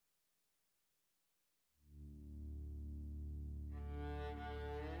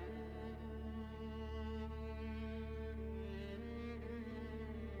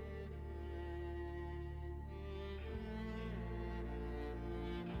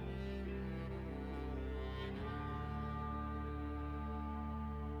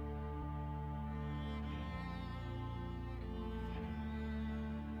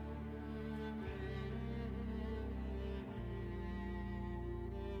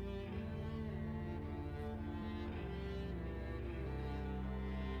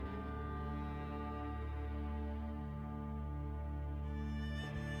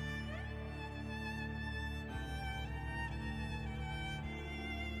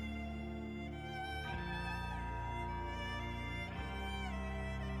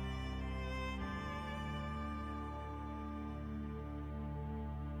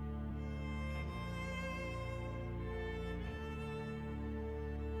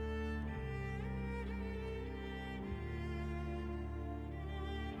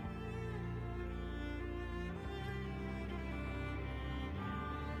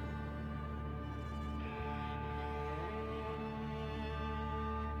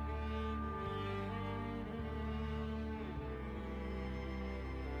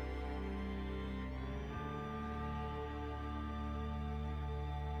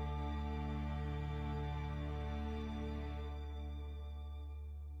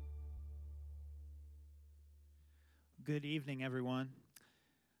Good evening, everyone.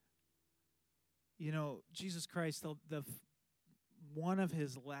 You know, Jesus Christ, one of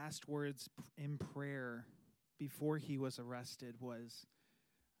his last words in prayer before he was arrested was,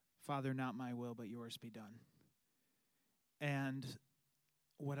 "Father, not my will, but yours be done." And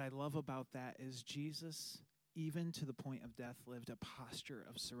what I love about that is Jesus, even to the point of death, lived a posture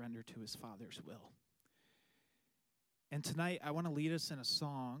of surrender to his Father's will. And tonight, I want to lead us in a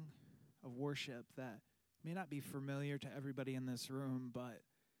song of worship that may not be familiar to everybody in this room, but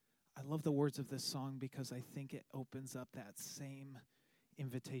I love the words of this song because I think it opens up that same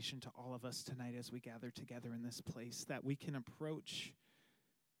invitation to all of us tonight as we gather together in this place, that we can approach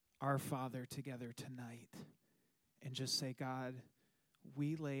our Father together tonight and just say, God,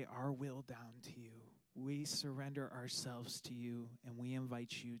 we lay our will down to you. We surrender ourselves to you, and we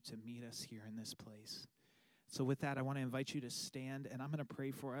invite you to meet us here in this place. So with that, I want to invite you to stand, and I'm going to pray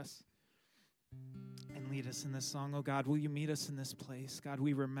for us and lead us in this song. Oh God, will you meet us in this place? God,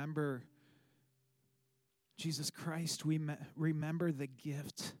 we remember Jesus Christ. We remember the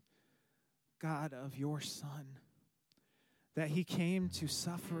gift, God, of your Son, that he came to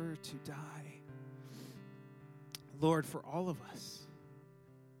suffer, to die, Lord, for all of us.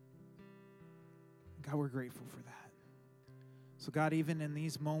 God, we're grateful for that. So God, even in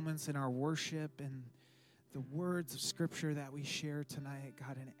these moments in our worship and the words of Scripture that we share tonight,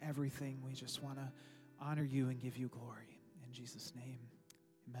 God, in everything, we just want to honor you and give you glory. In Jesus' name,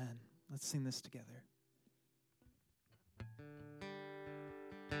 amen. Let's sing this together.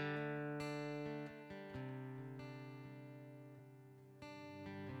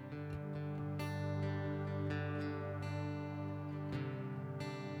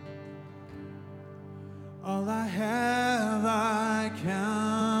 All I have I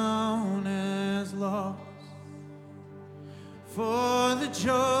count as lost, for the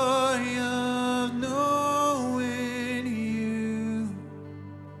joy of knowing you,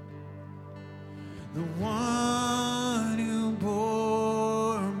 the one who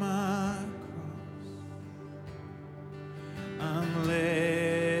bore my cross. I'm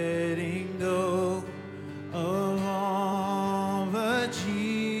letting go of all but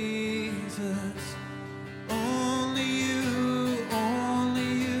Jesus. Only you,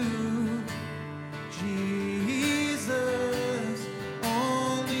 Jesus.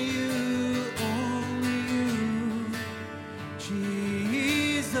 Only you,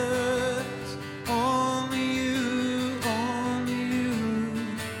 Jesus. Only you,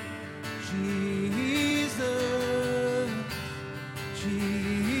 Jesus.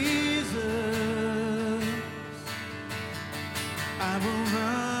 Jesus. I will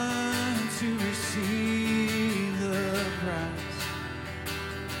run to receive the prize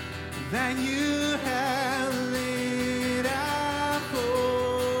that you have laid out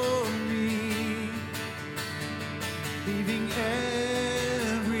for me, leaving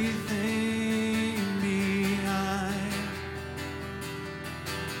everything behind.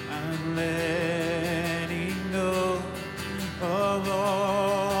 I'm letting go of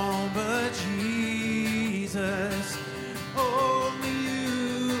all but Jesus. Only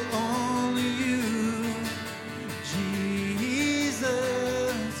you,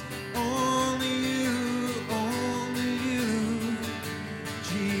 Jesus. Only you,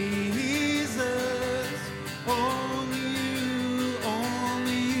 Jesus. Only you,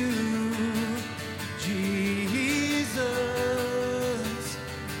 Jesus.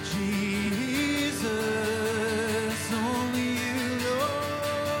 Jesus. Only you,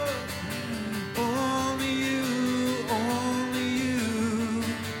 Lord. Only you,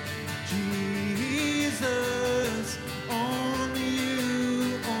 Jesus. Only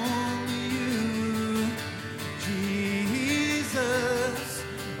you, Jesus.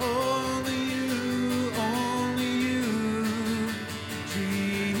 Only you,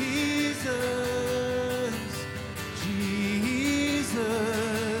 Jesus.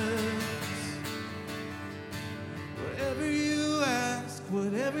 Whatever you ask,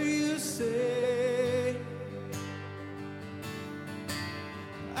 whatever you say,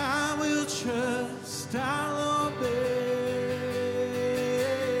 I will trust, I'll obey.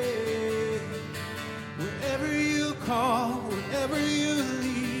 Wherever you call, wherever you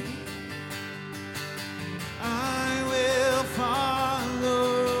lead, I will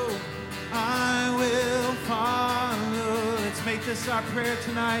follow, I will follow. Let's make this our prayer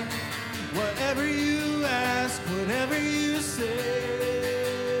tonight. Whatever you ask, whatever you say,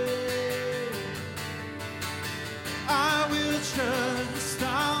 I will trust,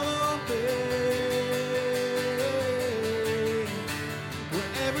 I'll obey.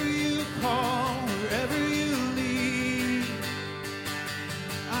 Wherever you call, wherever you lead,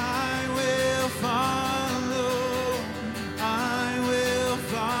 I will follow,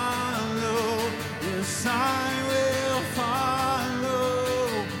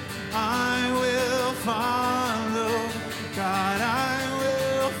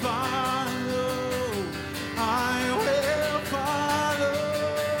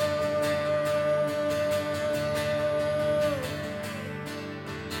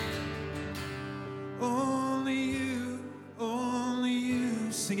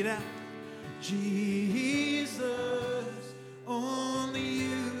 it out. Jesus, only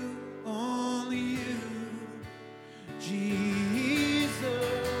you, only you. Jesus,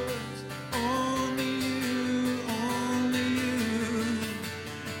 only you, only you.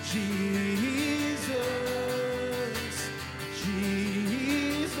 Jesus,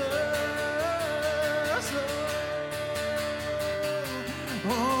 Jesus,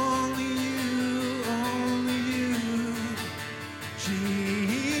 only you, only you.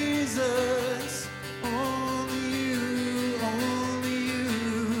 Jesus, only you, only you.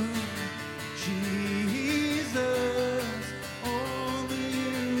 Jesus, only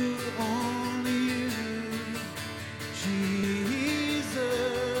you, only you.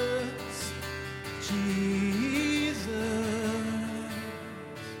 Jesus, Jesus.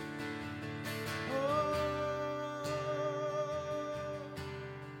 Oh,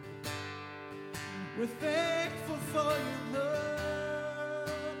 we're thankful for your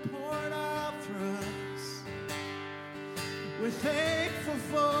love poured out for us. We're thankful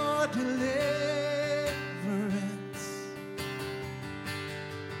for deliverance.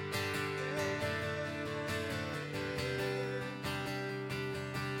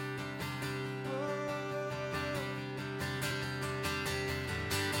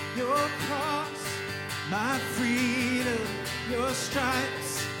 Your cross, my freedom, your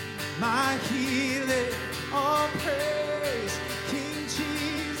stripes, my healing, all praise, King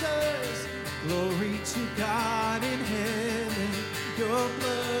Jesus, glory to God in heaven. Your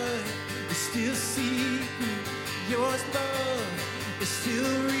blood is still seeking, your love is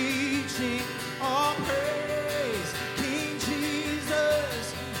still reaching, all praise, King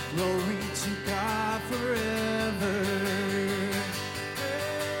Jesus, glory to God forever.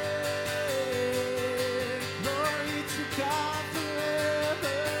 Glory to God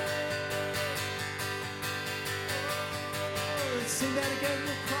forever. Oh, sing that again,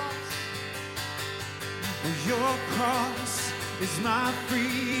 your cross is my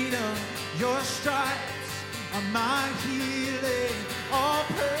freedom, your stripes are my healing, all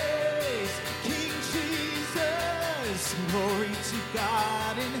praise, King Jesus, glory to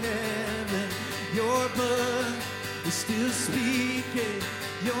God in heaven. Your blood is still speaking,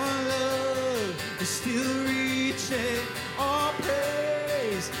 your love is still reaching, all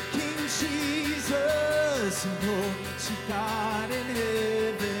praise, King Jesus, glory to God in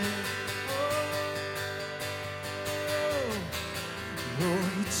heaven.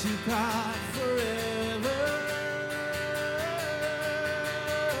 Glory to God forever.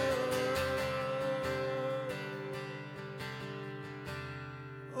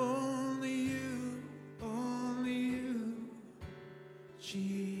 Only you, only you,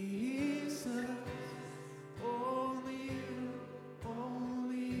 Jesus. Only you,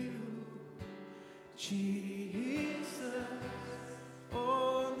 only you, Jesus.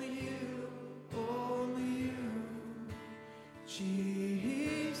 Only you, only you,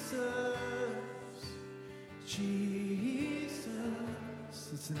 Jesus, Jesus.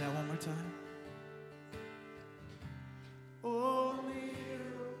 Let's sing that one more time. Only you,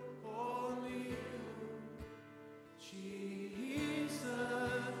 only you, Jesus.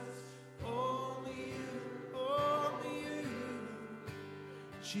 Only you, only you,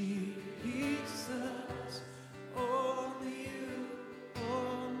 Jesus. Only you,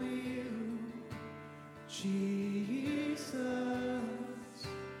 only you, Jesus.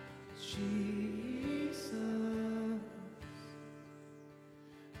 Jesus.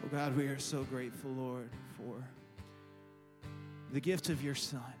 Oh God, we are so grateful, Lord, for the gift of your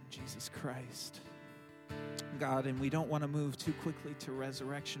Son, Jesus Christ. God, and we don't want to move too quickly to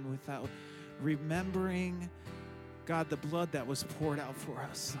resurrection without remembering, God, the blood that was poured out for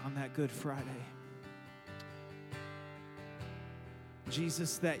us on that Good Friday.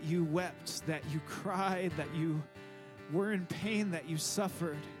 Jesus, that you wept, that you cried, that you were in pain, that you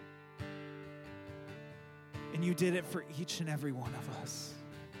suffered. And you did it for each and every one of us.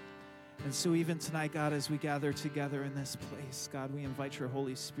 And so even tonight, God, as we gather together in this place, God, we invite your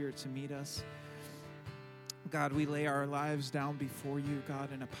Holy Spirit to meet us. God, we lay our lives down before you,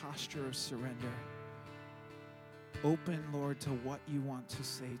 God, in a posture of surrender. Open, Lord, to what you want to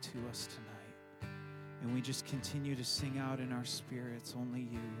say to us tonight. And we just continue to sing out in our spirits, only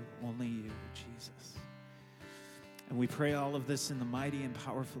you, Jesus. And we pray all of this in the mighty and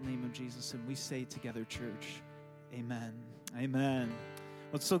powerful name of Jesus. And we say together, church, amen. Amen.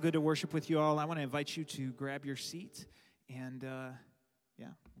 Well, it's so good to worship with you all. I want to invite you to grab your seat. And, we'll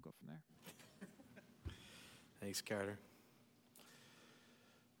go from there. Thanks, Carter.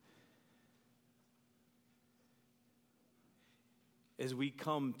 As we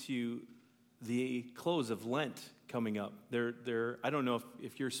come to the close of Lent coming up. I don't know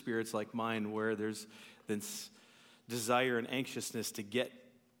if your spirit's like mine, where there's this desire and anxiousness to get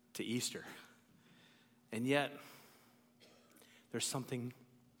to Easter. And yet, there's something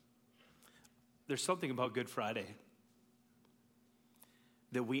about Good Friday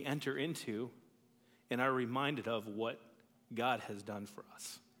that we enter into and are reminded of what God has done for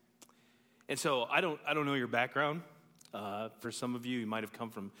us. And so I don't know your background. For some of you, you might have come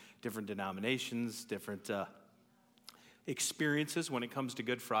from different denominations, different experiences when it comes to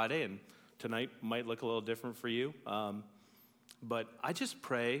Good Friday, and tonight might look a little different for you. But I just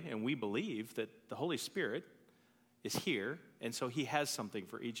pray, and we believe that the Holy Spirit is here, and so he has something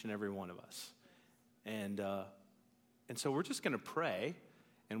for each and every one of us. And so we're just going to pray,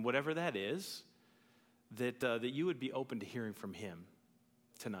 and whatever that is, that you would be open to hearing from him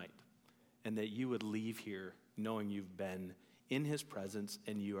tonight, and that you would leave here knowing you've been in his presence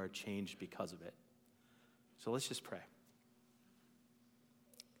and you are changed because of it. So let's just pray.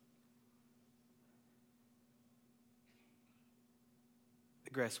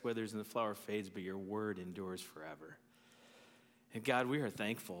 The grass withers and the flower fades, but your word endures forever. And God, we are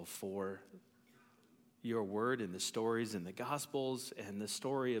thankful for your word and the stories in the Gospels and the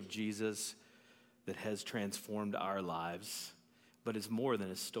story of Jesus that has transformed our lives. But it's more than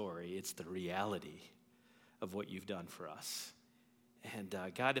a story. It's the reality of what you've done for us. And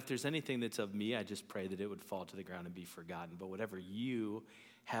God, if there's anything that's of me, I just pray that it would fall to the ground and be forgotten. But whatever you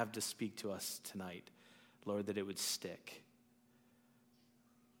have to speak to us tonight, Lord, that it would stick.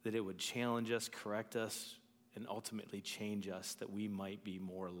 That it would challenge us, correct us, and ultimately change us, that we might be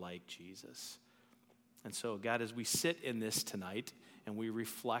more like Jesus. And so, God, as we sit in this tonight and we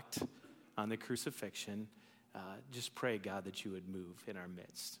reflect on the crucifixion, just pray, God, that you would move in our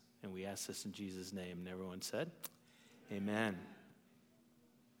midst. And we ask this in Jesus' name. And everyone said, amen.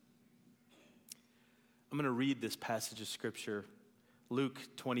 I'm going to read this passage of Scripture, Luke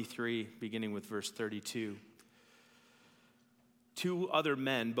 23, beginning with verse 32. 2 other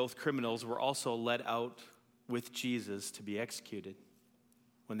men, both criminals, were also led out with Jesus to be executed.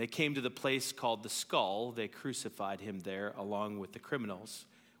 When they came to the place called the Skull, they crucified him there along with the criminals,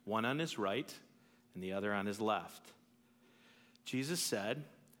 one on his right and the other on his left. Jesus said,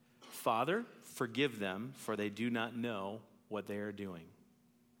 Father, forgive them, for they do not know what they are doing.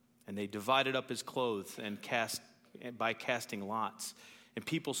 And they divided up his clothes by casting lots. And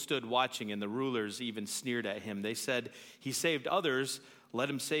people stood watching, and the rulers even sneered at him. They said, he saved others, let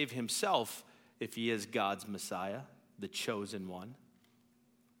him save himself if he is God's Messiah, the chosen one.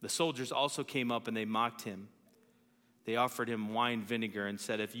 The soldiers also came up and they mocked him. They offered him wine vinegar and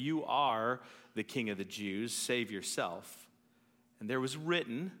said, if you are the king of the Jews, save yourself. And there was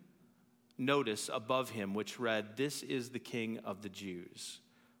written notice above him which read, this is the king of the Jews.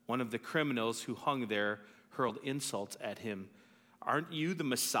 One of the criminals who hung there hurled insults at him. Aren't you the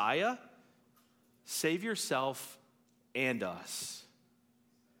Messiah? Save yourself and us.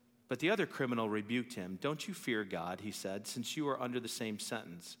 But the other criminal rebuked him. Don't you fear God, he said, since you are under the same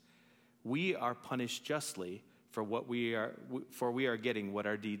sentence. We are punished justly for we are getting what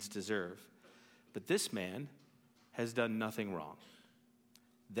our deeds deserve. But this man has done nothing wrong.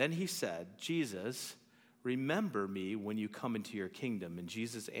 Then he said, Jesus, remember me when you come into your kingdom. And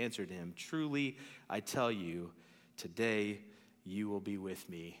Jesus answered him, truly, I tell you, today you will be with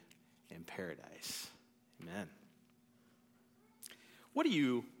me in paradise. Amen. What do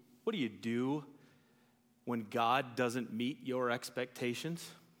you do when God doesn't meet your expectations?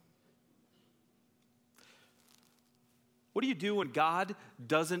 What do you do when God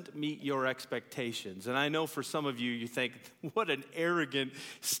doesn't meet your expectations? And I know for some of you, you think, what an arrogant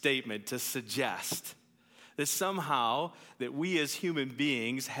statement to suggest that somehow that we as human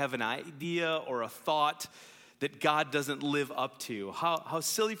beings have an idea or a thought that God doesn't live up to. How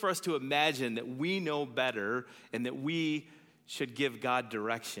silly for us to imagine that we know better and that we should give God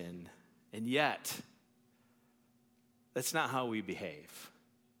direction. And yet, that's not how we behave.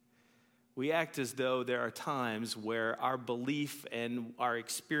 We act as though there are times where our belief and our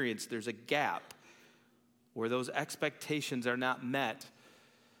experience, there's a gap where those expectations are not met.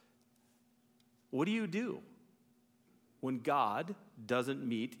 What do you do when God doesn't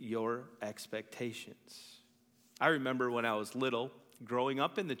meet your expectations? I remember when I was little, growing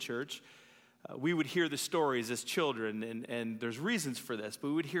up in the church, we would hear the stories as children, and there's reasons for this, but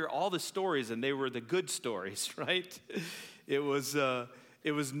we would hear all the stories, and they were the good stories, right? It was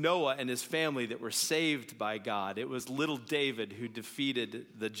Noah and his family that were saved by God. It was little David who defeated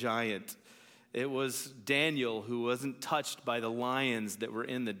the giant. It was Daniel who wasn't touched by the lions that were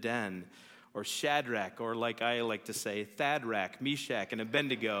in the den, or Shadrach, or like I like to say, Thadrach, Meshach, and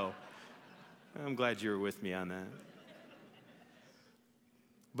Abednego. I'm glad you were with me on that.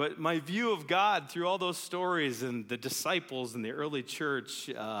 But my view of God through all those stories and the disciples and the early church,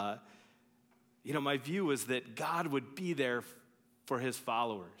 my view was that God would be there for his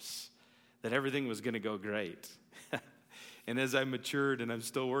followers, that everything was going to go great. And as I matured, and I'm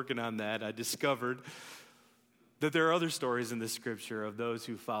still working on that, I discovered that there are other stories in the scripture of those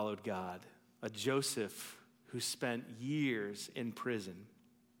who followed God. A Joseph who spent years in prison.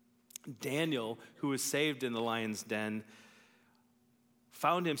 Daniel, who was saved in the lion's den,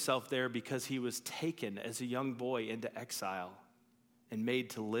 found himself there because he was taken as a young boy into exile and made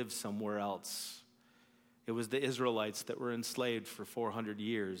to live somewhere else. It was the Israelites that were enslaved for 400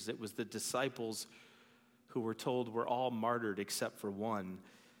 years. It was the disciples who were told were all martyred except for one.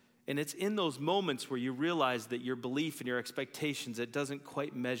 And it's in those moments where you realize that your belief and your expectations, it doesn't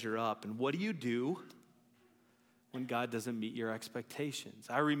quite measure up. And what do you do when God doesn't meet your expectations?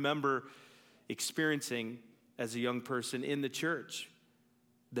 I remember experiencing as a young person in the church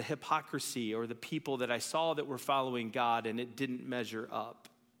the hypocrisy or the people that I saw that were following God and it didn't measure up.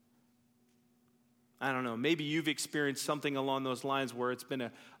 I don't know, maybe you've experienced something along those lines where it's been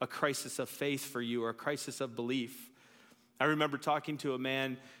a crisis of faith for you or a crisis of belief. I remember talking to a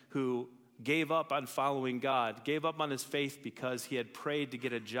man who gave up on following God, gave up on his faith because he had prayed to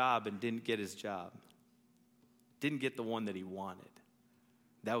get a job and didn't get his job. Didn't get the one that he wanted.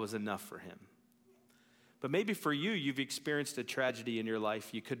 That was enough for him. But maybe for you, you've experienced a tragedy in your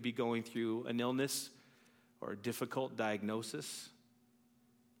life. You could be going through an illness or a difficult diagnosis.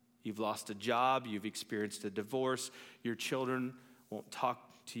 You've lost a job, you've experienced a divorce, your children won't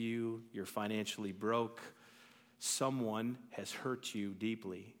talk to you, you're financially broke. Someone has hurt you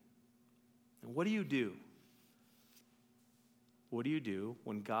deeply. And what do you do? What do you do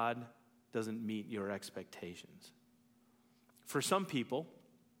when God doesn't meet your expectations? For some people,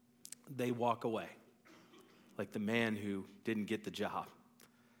 they walk away, like the man who didn't get the job.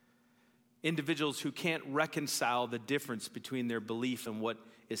 Individuals who can't reconcile the difference between their belief and what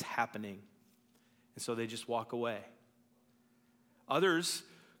is happening. And so they just walk away. Others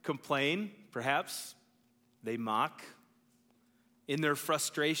complain, perhaps. They mock. In their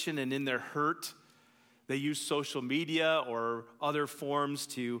frustration and in their hurt, they use social media or other forms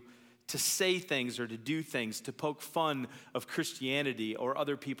to say things or to do things, to poke fun of Christianity or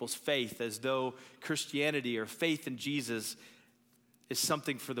other people's faith as though Christianity or faith in Jesus is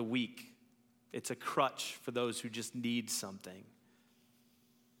something for the weak. It's a crutch for those who just need something.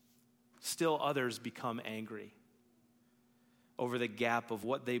 Still others become angry over the gap of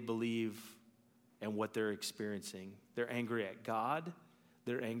what they believe and what they're experiencing. They're angry at God.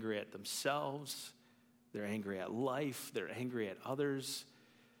 They're angry at themselves. They're angry at life. They're angry at others.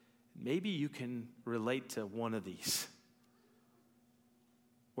 Maybe you can relate to one of these,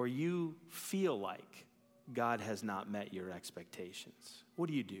 where you feel like God has not met your expectations. What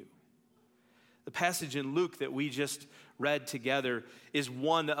do you do? The passage in Luke that we just read together is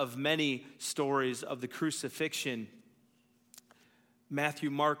one of many stories of the crucifixion. Matthew,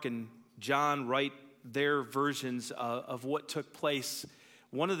 Mark, and John write their versions of what took place.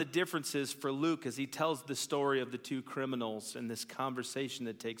 One of the differences for Luke is he tells the story of the two criminals and this conversation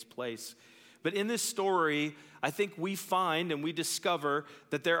that takes place. But in this story, I think we find and we discover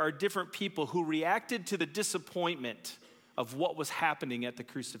that there are different people who reacted to the disappointment of what was happening at the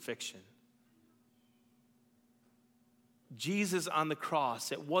crucifixion. Jesus on the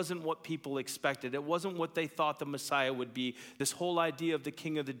cross, it wasn't what people expected. It wasn't what they thought the Messiah would be, this whole idea of the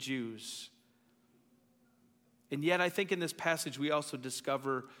King of the Jews. And yet I think in this passage we also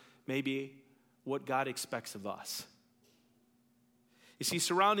discover maybe what God expects of us. You see,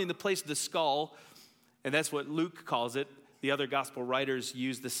 surrounding the place of the skull, and that's what Luke calls it, the other gospel writers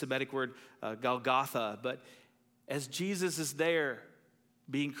use the Semitic word Golgotha, but as Jesus is there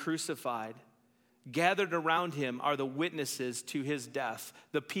being crucified, gathered around him are the witnesses to his death,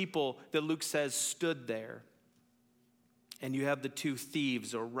 the people that Luke says stood there. And you have the two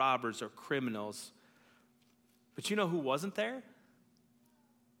thieves or robbers or criminals. But you know who wasn't there?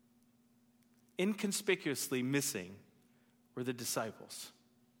 Inconspicuously missing were the disciples.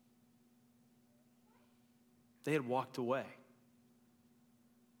 They had walked away.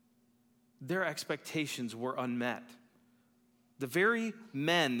 Their expectations were unmet. The very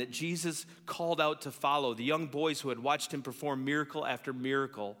men that Jesus called out to follow, the young boys who had watched him perform miracle after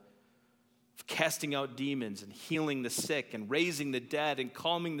miracle, casting out demons and healing the sick and raising the dead and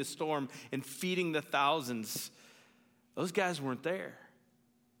calming the storm and feeding the thousands, those guys weren't there.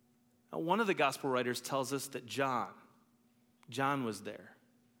 Now, one of the gospel writers tells us that John was there.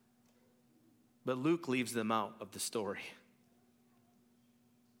 But Luke leaves them out of the story.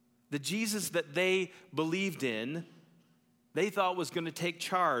 The Jesus that they believed in, they thought was going to take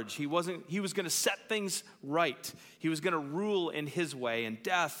charge. He was going to set things right. He was going to rule in his way. And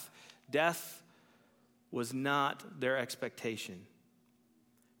death was not their expectation.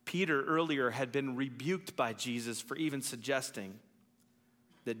 Peter earlier had been rebuked by Jesus for even suggesting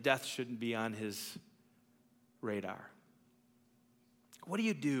that death shouldn't be on his radar. What do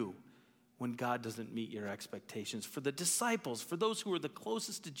you do when God doesn't meet your expectations? For the disciples, for those who were the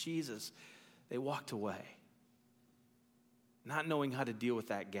closest to Jesus, they walked away, not knowing how to deal with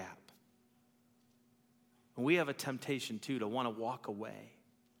that gap. And we have a temptation, too, to want to walk away.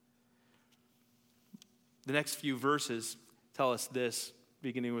 The next few verses tell us this,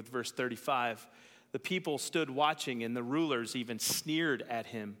 beginning with verse 35. The people stood watching, and the rulers even sneered at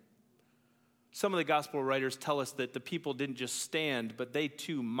him. Some of the gospel writers tell us that the people didn't just stand, but they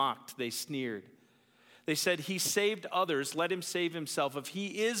too mocked, they sneered. They said, "He saved others, let him save himself. If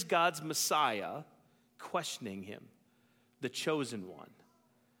he is God's Messiah," questioning him, the chosen one.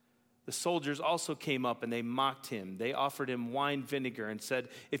 The soldiers also came up and they mocked him. They offered him wine vinegar and said,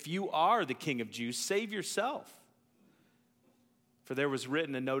 "If you are the King of Jews, save yourself." For there was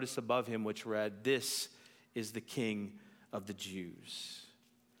written a notice above him which read, "This is the King of the Jews."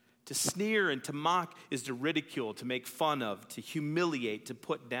 To sneer and to mock is to ridicule, to make fun of, to humiliate, to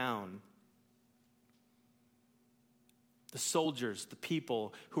put down. The soldiers, the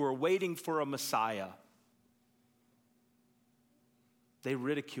people who are waiting for a Messiah, they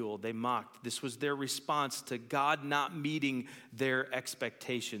ridiculed, they mocked. This was their response to God not meeting their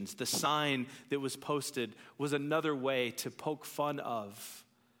expectations. The sign that was posted was another way to poke fun of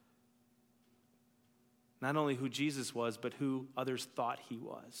not only who Jesus was, but who others thought he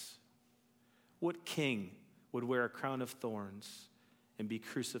was. What king would wear a crown of thorns and be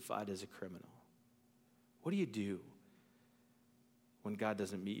crucified as a criminal? What do you do when God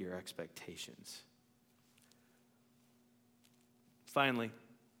doesn't meet your expectations? Finally,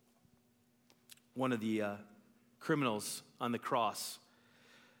 one of the criminals on the cross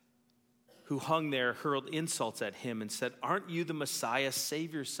who hung there hurled insults at him and said, "Aren't you the Messiah?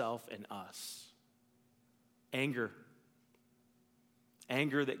 Save yourself and us." Anger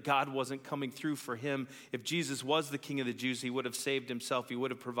that God wasn't coming through for him. If Jesus was the King of the Jews, he would have saved himself. He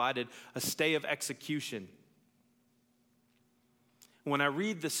would have provided a stay of execution. When I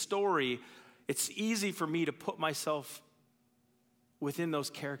read the story, it's easy for me to put myself within those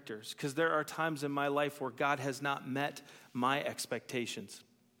characters, because there are times in my life where God has not met my expectations.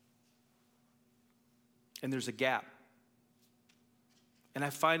 And there's a gap. And I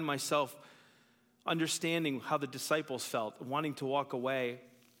find myself understanding how the disciples felt, wanting to walk away.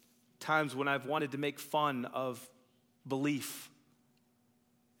 Times when I've wanted to make fun of belief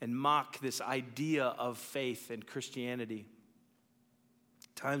and mock this idea of faith and Christianity.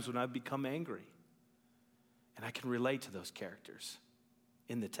 Times when I've become angry. And I can relate to those characters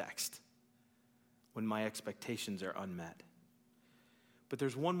in the text when my expectations are unmet. But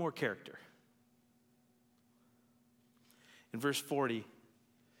there's one more character. In verse 40,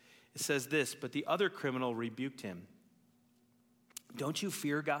 it says this, "But the other criminal rebuked him. 'Don't you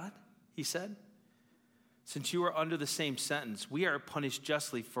fear God?' he said. 'Since you are under the same sentence, we are punished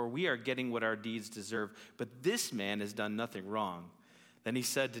justly, for we are getting what our deeds deserve. But this man has done nothing wrong.' Then he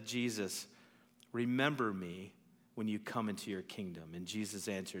said to Jesus, 'Remember me when you come into your kingdom.' And Jesus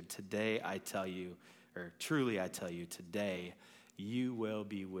answered, truly I tell you, today you will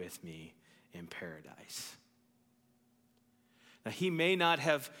be with me in paradise." Now, he may not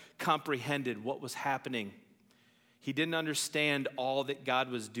have comprehended what was happening. He didn't understand all that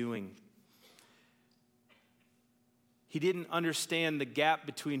God was doing. He didn't understand the gap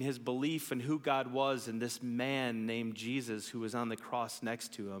between his belief and who God was and this man named Jesus who was on the cross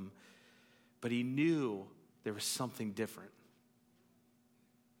next to him. But he knew there was something different.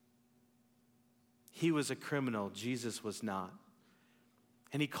 He was a criminal. Jesus was not.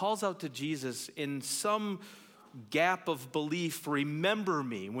 And he calls out to Jesus in some gap of belief, "Remember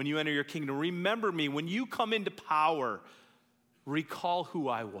me when you enter your kingdom. Remember me when you come into power. Recall who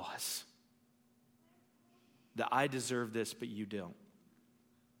I was. That I deserve this, but you don't."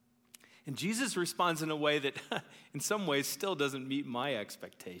 And Jesus responds in a way that in some ways still doesn't meet my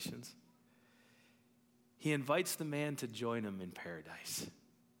expectations. He invites the man to join him in paradise.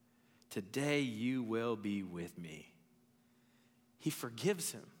 "Today you will be with me." He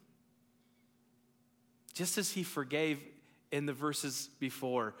forgives him. Just as he forgave in the verses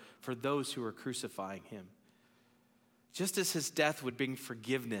before for those who were crucifying him. Just as his death would bring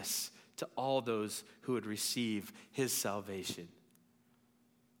forgiveness to all those who would receive his salvation.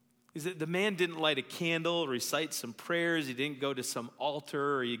 is that the man didn't light a candle, recite some prayers. He didn't go to some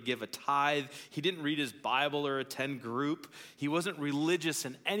altar or he'd give a tithe. He didn't read his Bible or attend group. He wasn't religious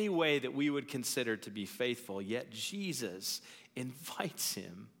in any way that we would consider to be faithful. Yet Jesus invites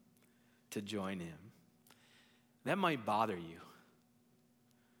him to join him. That might bother you.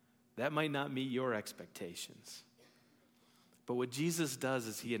 That might not meet your expectations. But what Jesus does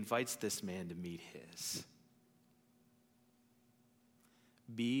is he invites this man to meet his.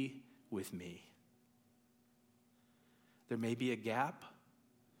 Be with me. There may be a gap.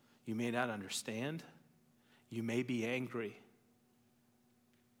 You may not understand. You may be angry.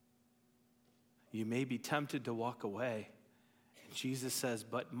 You may be tempted to walk away. And Jesus says,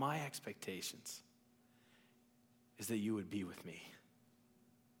 but my expectations is that you would be with me.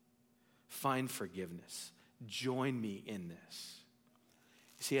 Find forgiveness. Join me in this.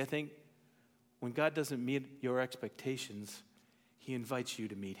 You see, I think when God doesn't meet your expectations, he invites you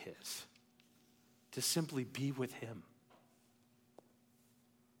to meet his, to simply be with him,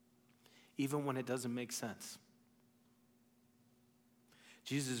 even when it doesn't make sense.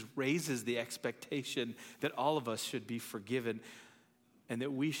 Jesus raises the expectation that all of us should be forgiven and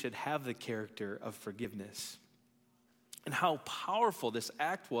that we should have the character of forgiveness. And how powerful this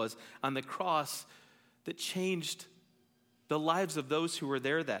act was on the cross that changed the lives of those who were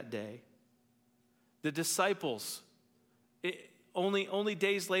there that day. The disciples, only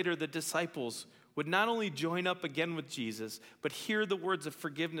days later, the disciples would not only join up again with Jesus, but hear the words of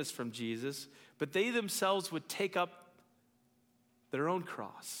forgiveness from Jesus, but they themselves would take up their own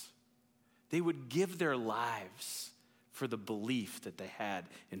cross. They would give their lives for the belief that they had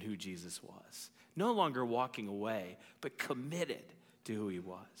in who Jesus was. No longer walking away, but committed to who he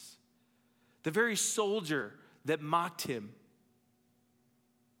was. The very soldier that mocked him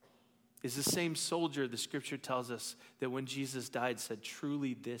is the same soldier, the scripture tells us, that when Jesus died said,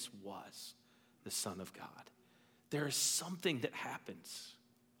 truly this was the Son of God. There is something that happens.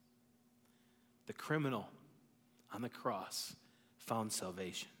 The criminal on the cross found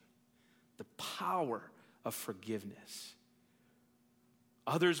salvation. The power of forgiveness.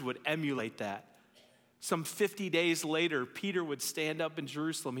 Others would emulate that. Some 50 days later, Peter would stand up in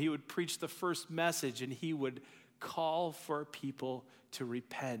Jerusalem. He would preach the first message, and he would call for people to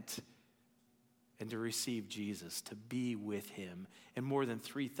repent and to receive Jesus, to be with him. And more than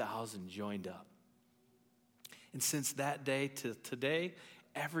 3,000 joined up. And since that day to today,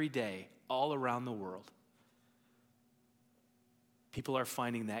 every day, all around the world, people are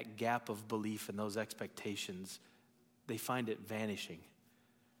finding that gap of belief and those expectations. They find it vanishing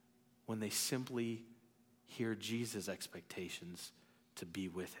when they simply hear Jesus' expectations to be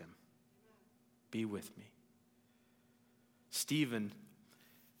with him. Be with me. Stephen,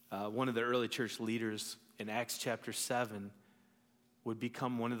 one of the early church leaders in Acts chapter 7, would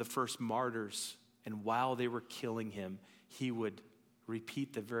become one of the first martyrs. And while they were killing him, he would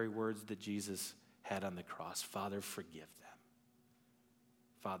repeat the very words that Jesus had on the cross. Father, forgive them.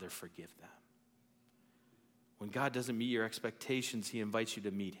 Father, forgive them. When God doesn't meet your expectations, he invites you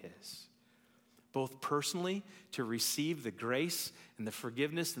to meet his. Both personally, to receive the grace and the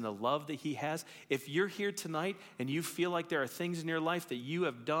forgiveness and the love that he has. If you're here tonight and you feel like there are things in your life that you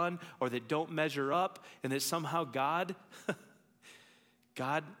have done or that don't measure up, and that somehow God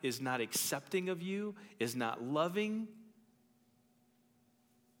is not accepting of you, is not loving,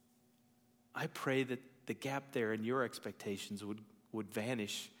 I pray that the gap there in your expectations would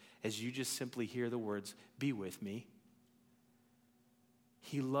vanish as you just simply hear the words, be with me.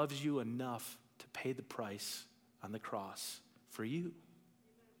 He loves you enough to pay the price on the cross for you.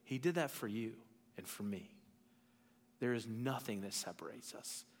 He did that for you and for me. There is nothing that separates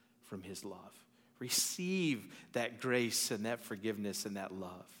us from his love. Receive that grace and that forgiveness and that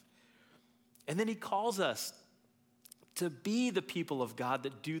love. And then he calls us to be the people of God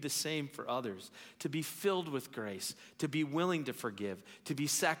that do the same for others, to be filled with grace, to be willing to forgive, to be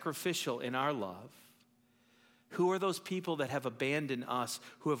sacrificial in our love. Who are those people that have abandoned us,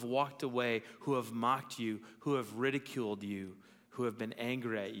 who have walked away, who have mocked you, who have ridiculed you, who have been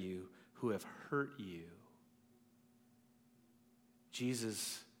angry at you, who have hurt you?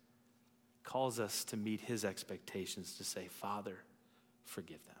 Jesus calls us to meet his expectations, to say, Father,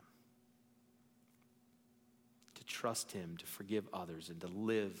 forgive them. To trust him, to forgive others, and to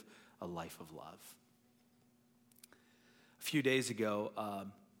live a life of love. A few days ago,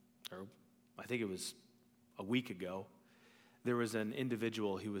 or I think it was a week ago, there was an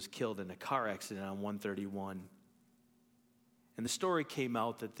individual who was killed in a car accident on 131. And the story came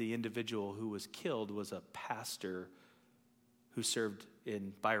out that the individual who was killed was a pastor who served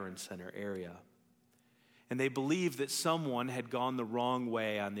in Byron Center area. And they believed that someone had gone the wrong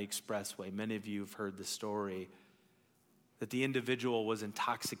way on the expressway. Many of you have heard the story that the individual was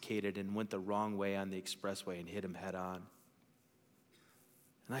intoxicated and went the wrong way on the expressway and hit him head on.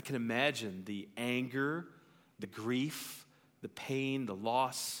 And I can imagine the anger, the grief, the pain, the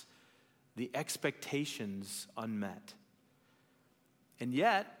loss, the expectations unmet. And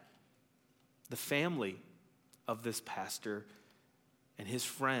yet, the family of this pastor and his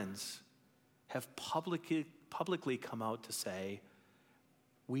friends have publicly come out to say,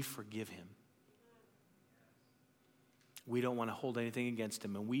 we forgive him. We don't want to hold anything against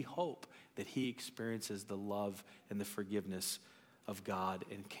him, and we hope that he experiences the love and the forgiveness of God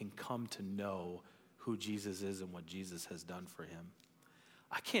and can come to know who Jesus is and what Jesus has done for him.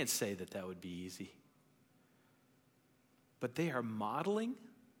 I can't say that that would be easy. But they are modeling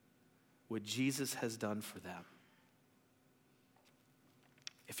what Jesus has done for them.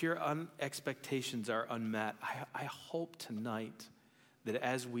 If your expectations are unmet, I hope tonight that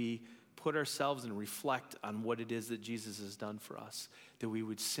as we put ourselves and reflect on what it is that Jesus has done for us, that we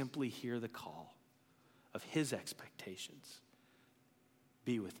would simply hear the call of his expectations.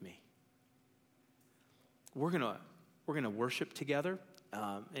 Be with me. We're gonna worship together,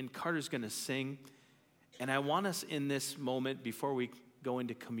 and Carter's gonna sing. And I want us in this moment, before we go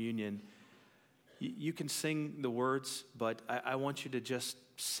into communion, you can sing the words, but I want you to just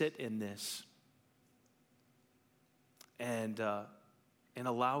sit in this and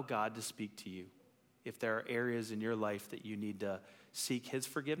allow God to speak to you. If there are areas in your life that you need to seek his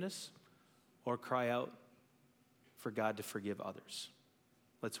forgiveness or cry out for God to forgive others.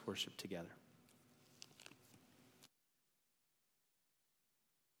 Let's worship together.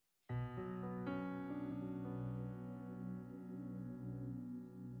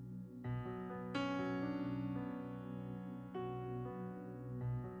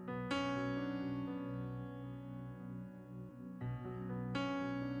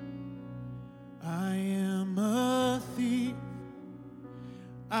 I am a thief,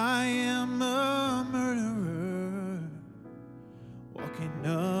 I am a murderer, walking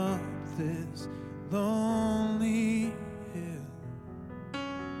up this lonely hill.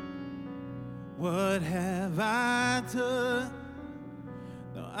 What have I done?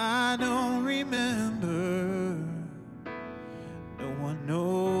 No, I don't remember. No one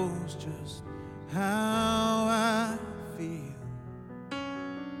knows just how I feel.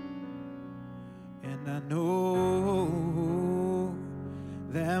 And I know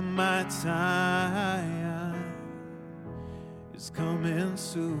that my time is coming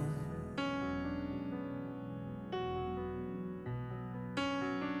soon.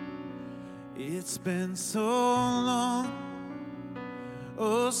 It's been so long,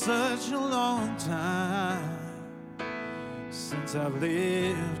 oh, such a long time, since I've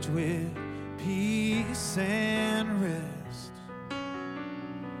lived with peace and rest.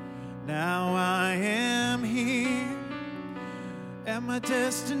 Now I am here at my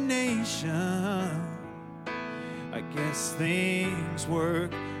destination. I guess things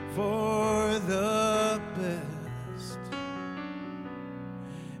work for the best.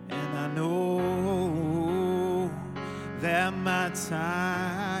 And I know that my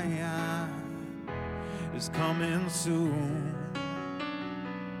time is coming soon.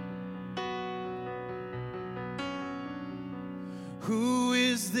 Who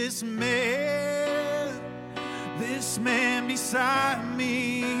is this man beside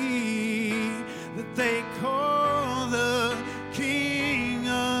me that they call the King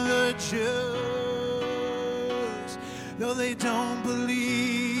of the Jews? Though they don't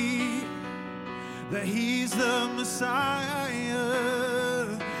believe that he's the Messiah,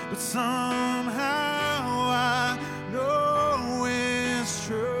 but somehow I know it's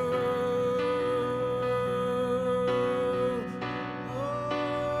true.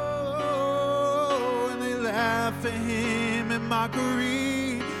 For him in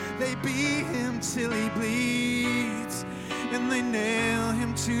mockery, they beat him till he bleeds, and they nail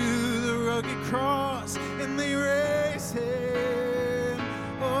him to the rugged cross, and they raise him,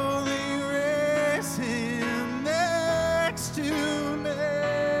 oh, they raise him next to me.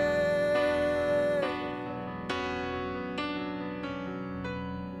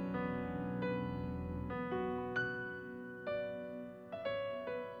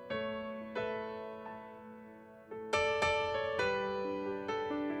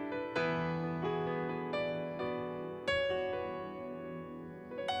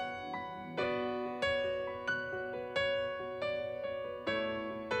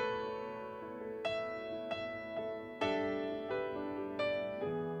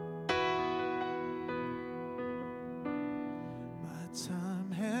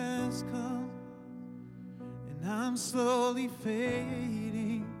 I'm slowly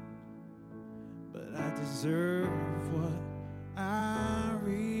fading, but I deserve what I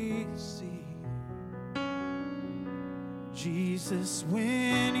receive. Jesus,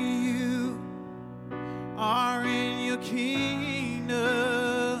 when you are in your kingdom,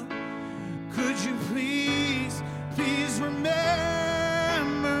 could you please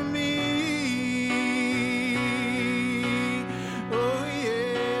remember me? Oh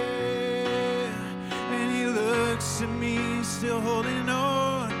yeah. And he looks at me, still holding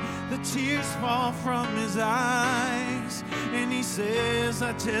on. The tears fall from his eyes, and he says,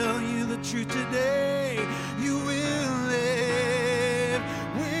 I tell you the truth today, you will live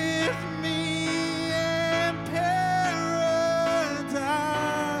with me in paradise.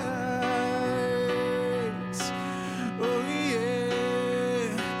 Oh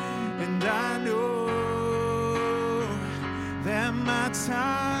yeah. And I know that my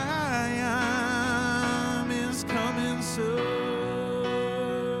time is coming soon.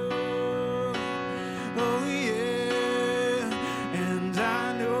 Oh yeah. And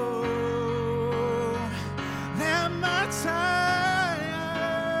I know that my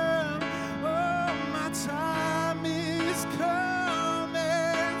time is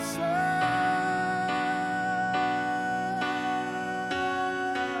coming soon.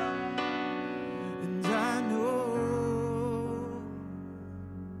 And I know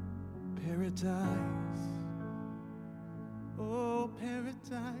paradise, oh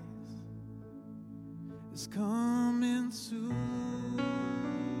paradise is coming soon.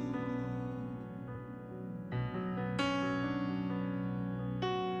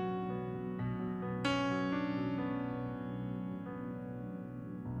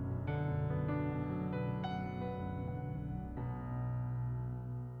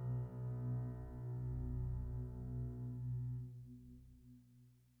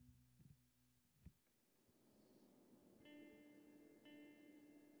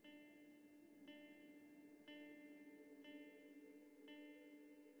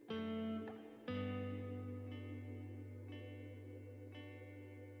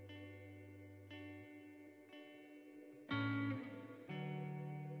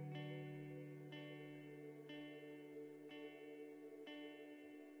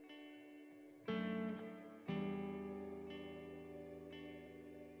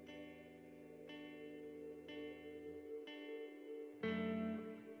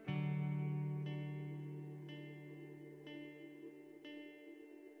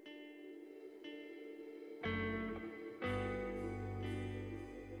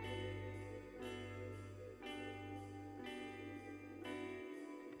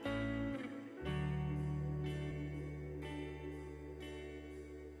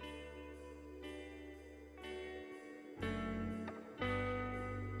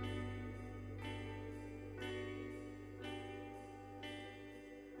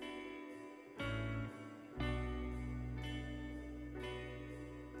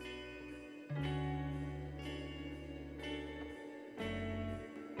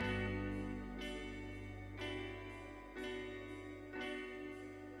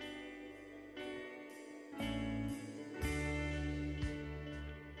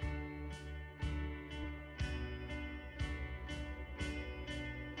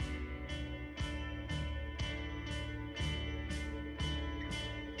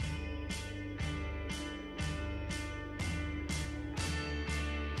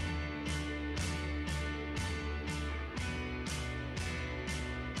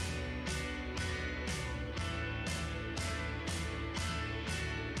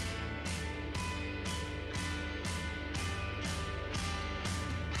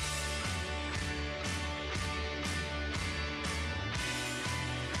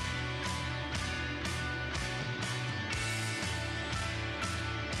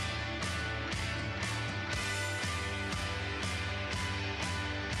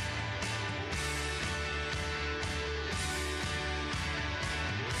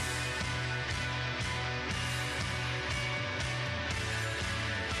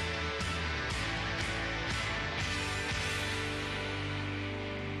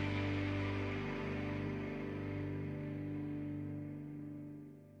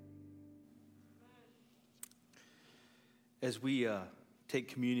 As we take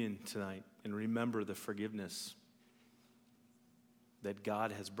communion tonight and remember the forgiveness that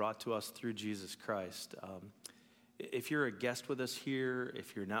God has brought to us through Jesus Christ, if you're a guest with us here,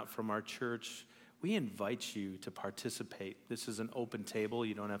 if you're not from our church, we invite you to participate. This is an open table.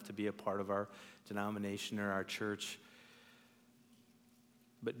 You don't have to be a part of our denomination or our church.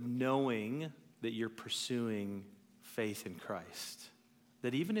 But knowing that you're pursuing faith in Christ,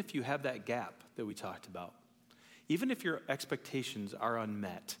 that even if you have that gap that we talked about, even if your expectations are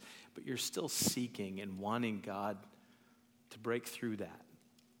unmet, but you're still seeking and wanting God to break through that,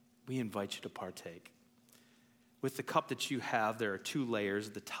 we invite you to partake. With the cup that you have, there are 2 layers.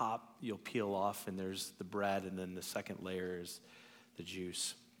 The top you'll peel off, and there's the bread, and then the second layer is the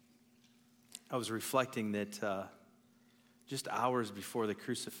juice. I was reflecting that just hours before the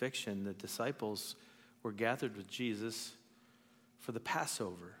crucifixion, the disciples were gathered with Jesus for the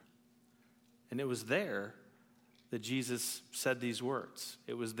Passover. And it was there that Jesus said these words.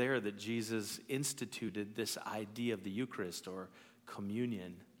 It was there that Jesus instituted this idea of the Eucharist or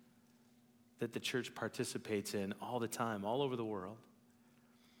communion that the church participates in all the time, all over the world.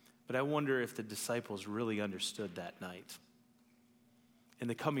 But I wonder if the disciples really understood that night. In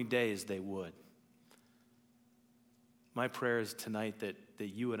the coming days, they would. My prayer is tonight that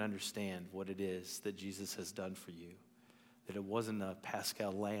you would understand what it is that Jesus has done for you. That it wasn't a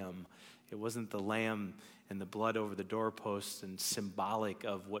Paschal lamb. It wasn't the lamb and the blood over the doorposts and symbolic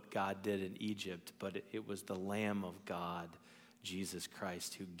of what God did in Egypt, but it was the Lamb of God, Jesus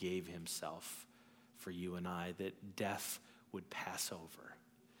Christ, who gave himself for you and I, that death would pass over.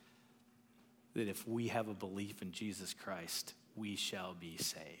 That if we have a belief in Jesus Christ, we shall be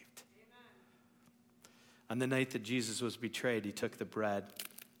saved. Amen. On the night that Jesus was betrayed, he took the bread,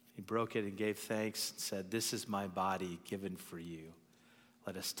 he broke it and gave thanks and said, "This is my body given for you.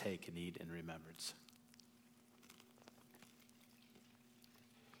 Let us take and eat in remembrance."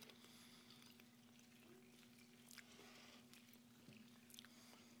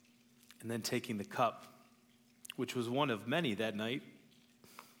 And then taking the cup, which was one of many that night.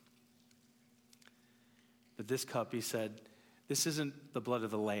 But this cup, he said, "This isn't the blood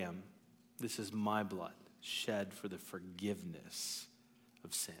of the lamb. This is my blood, shed for the forgiveness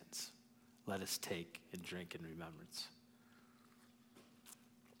of sins. Let us take and drink in remembrance."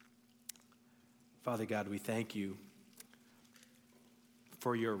 Father God, we thank you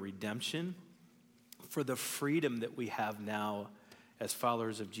for your redemption, for the freedom that we have now as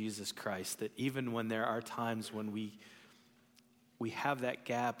followers of Jesus Christ, that even when there are times when we have that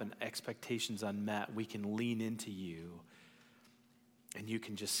gap and expectations unmet, we can lean into you, and you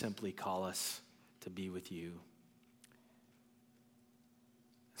can just simply call us to be with you.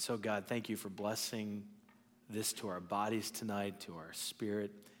 So God, thank you for blessing this to our bodies tonight, to our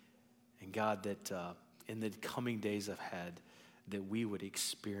spirit, and God, that in the coming days ahead, that we would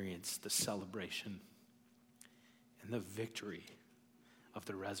experience the celebration and the victory of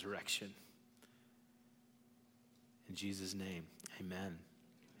the resurrection. In Jesus' name, amen.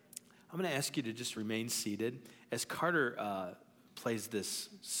 I'm going to ask you to just remain seated. As Carter plays this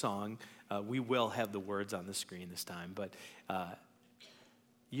song, we will have the words on the screen this time, but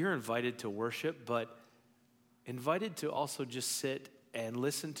you're invited to worship, but invited to also just sit and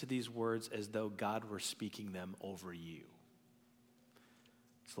listen to these words as though God were speaking them over you.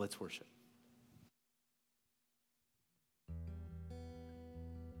 So let's worship.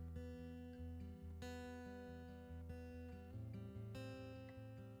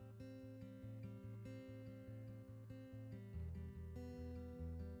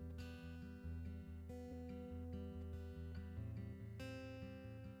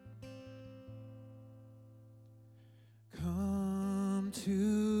 Come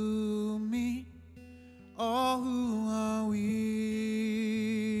to me, all who are weary,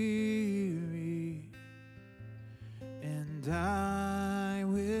 and I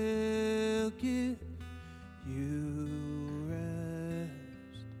will give you rest.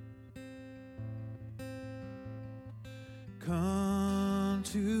 Come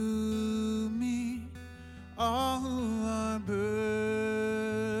to me, all who are burdened.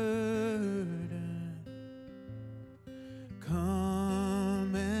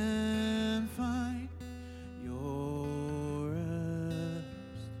 Come and find your rest.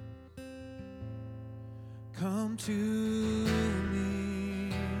 Come to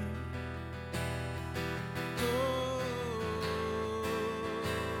me. Oh.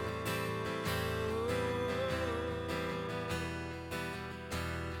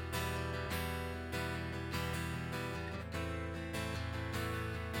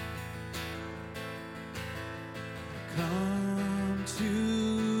 Come to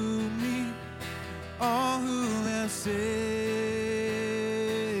me, all who have sickness.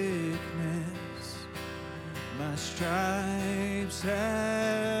 My stripes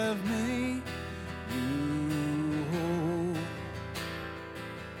have made you whole.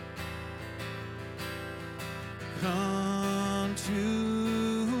 Come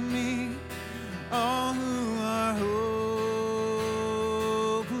to me, all who are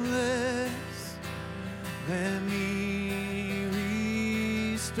hopeless. Let me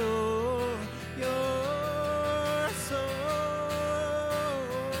restore your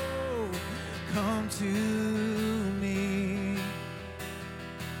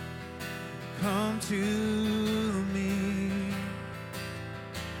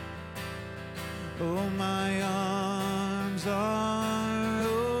Oh, my arms are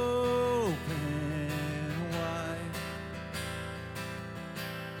open wide.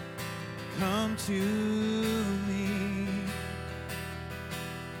 Come to me.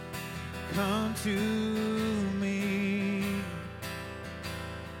 Come to me.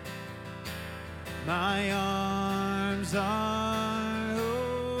 My arms are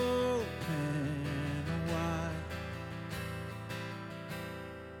open wide.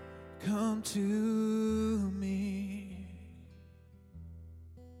 Come to me.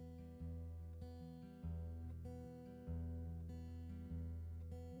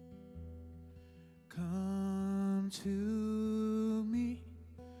 Come to me,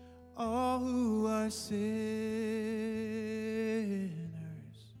 all who are sinners.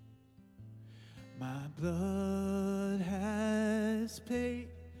 My blood has paid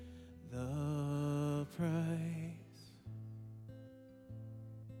the price.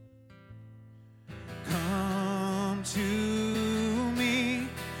 Come to me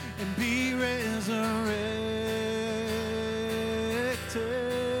and be resurrected.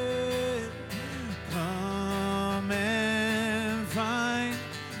 Come and find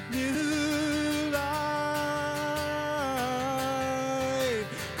new life.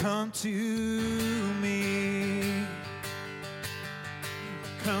 Come to me.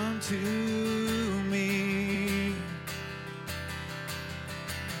 Come to me.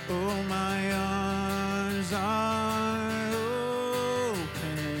 Oh, my arms are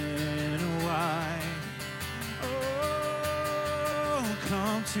open wide. Oh,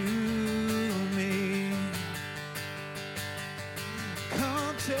 come to me.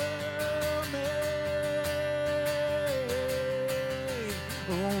 Come to me.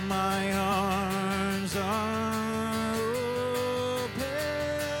 Oh, my arms are open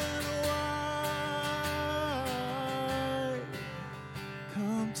wide.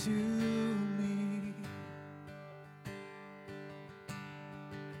 Come to me.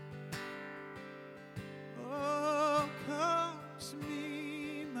 Oh, come to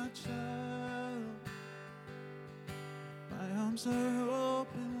me, my child. My arms are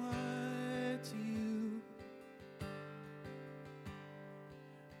open wide to you.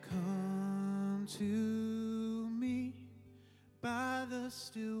 Come to me by the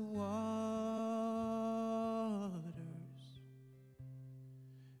still waters.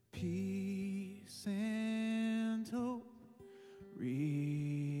 Peace and hope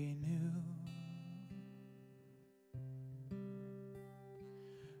renew.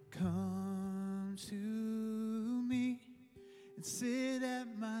 Come to me and sit at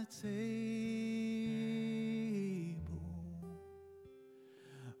my table,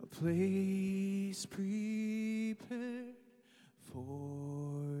 a place prepared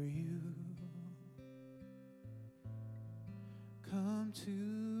for you. Come to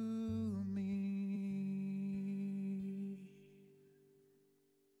me.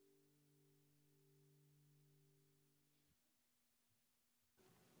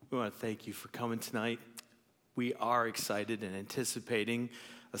 We want to thank you for coming tonight. We are excited and anticipating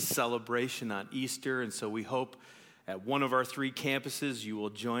a celebration on Easter, and so we hope at one of our 3 campuses you will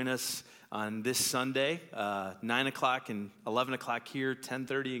join us on this Sunday, 9 o'clock and 11 o'clock here,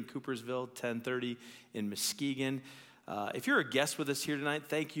 10:30 in Coopersville, 10:30 in Muskegon. If you're a guest with us here tonight,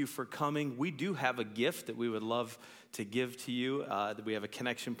 thank you for coming. We do have a gift that we would love to give to you. We have a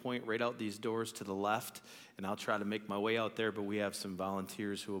connection point right out these doors to the left, and I'll try to make my way out there, but we have some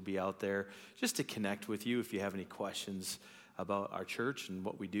volunteers who will be out there just to connect with you if you have any questions about our church and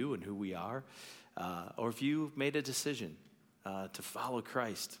what we do and who we are, or if you made a decision to follow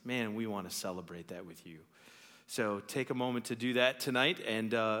Christ. Man, we want to celebrate that with you. So take a moment to do that tonight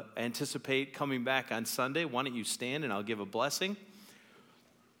and anticipate coming back on Sunday. Why don't you stand and I'll give a blessing.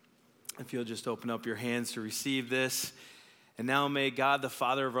 If you'll just open up your hands to receive this. And now may God, the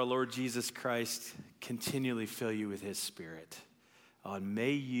Father of our Lord Jesus Christ, continually fill you with his Spirit. And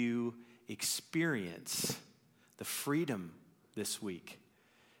may you experience the freedom this week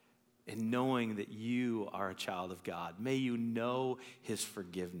in knowing that you are a child of God. May you know his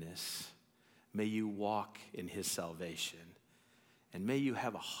forgiveness. May you walk in his salvation. And may you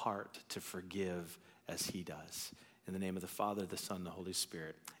have a heart to forgive as he does. In the name of the Father, the Son, and the Holy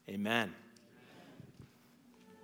Spirit. Amen.